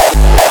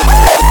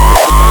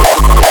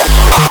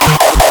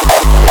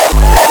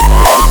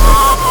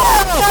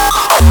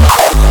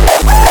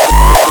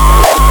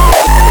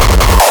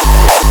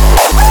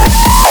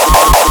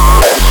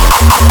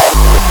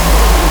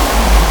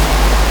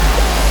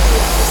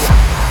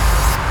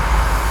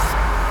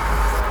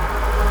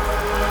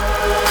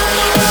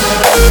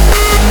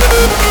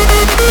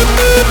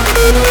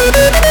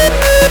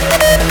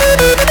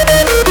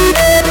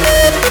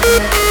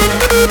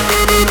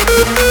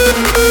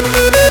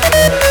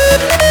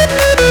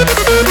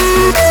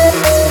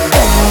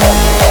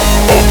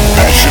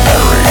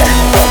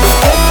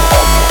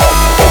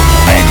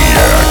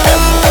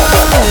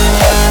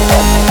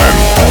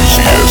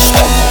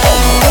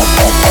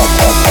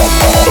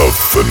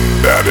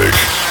 Fanatic.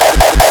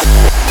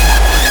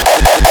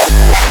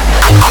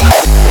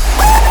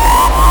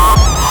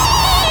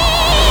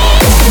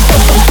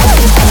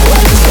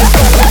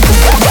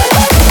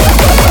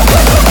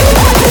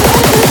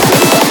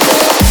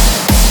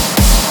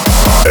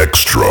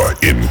 Extra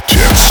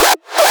intense.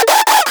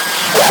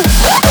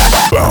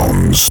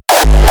 Bounds.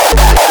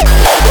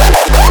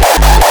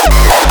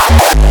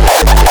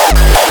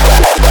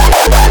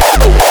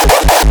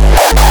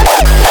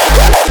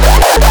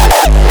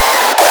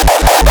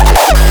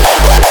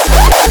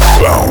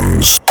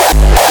 Bounds.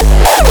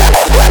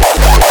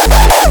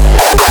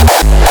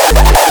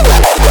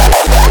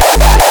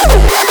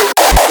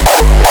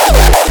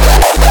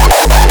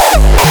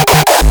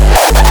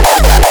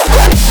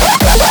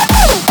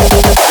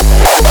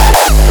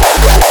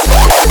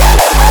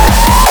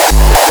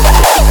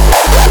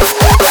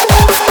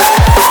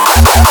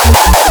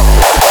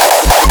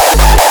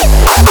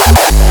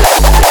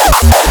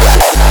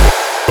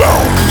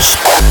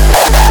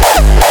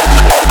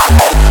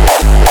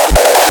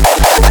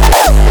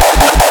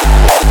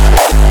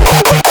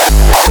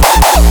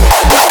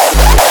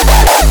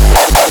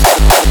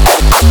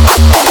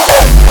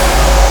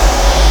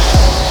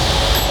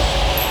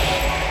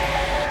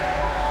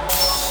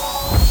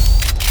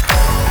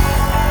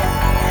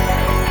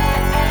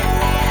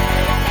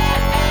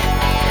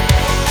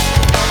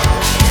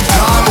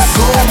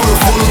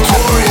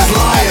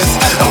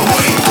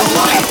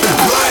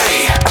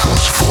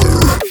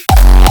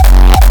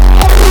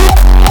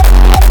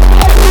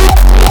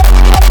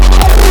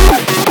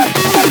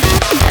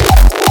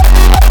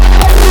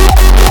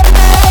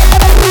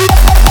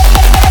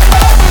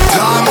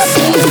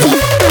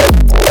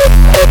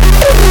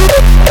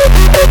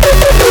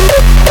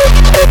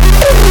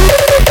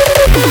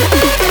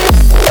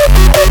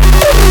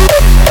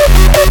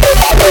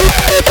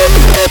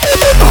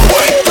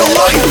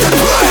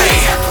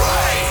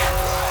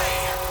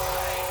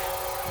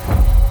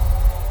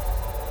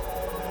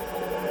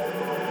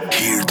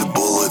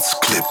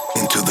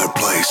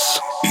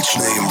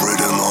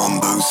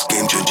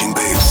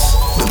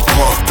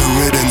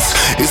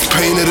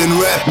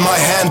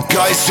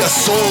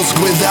 Souls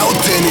without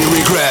any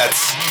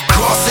regrets.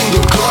 Crossing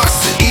the clocks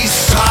to each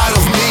side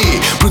of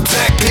me,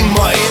 protecting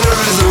my inner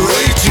as a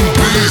raging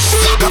beast.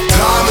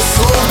 Time is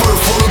over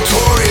for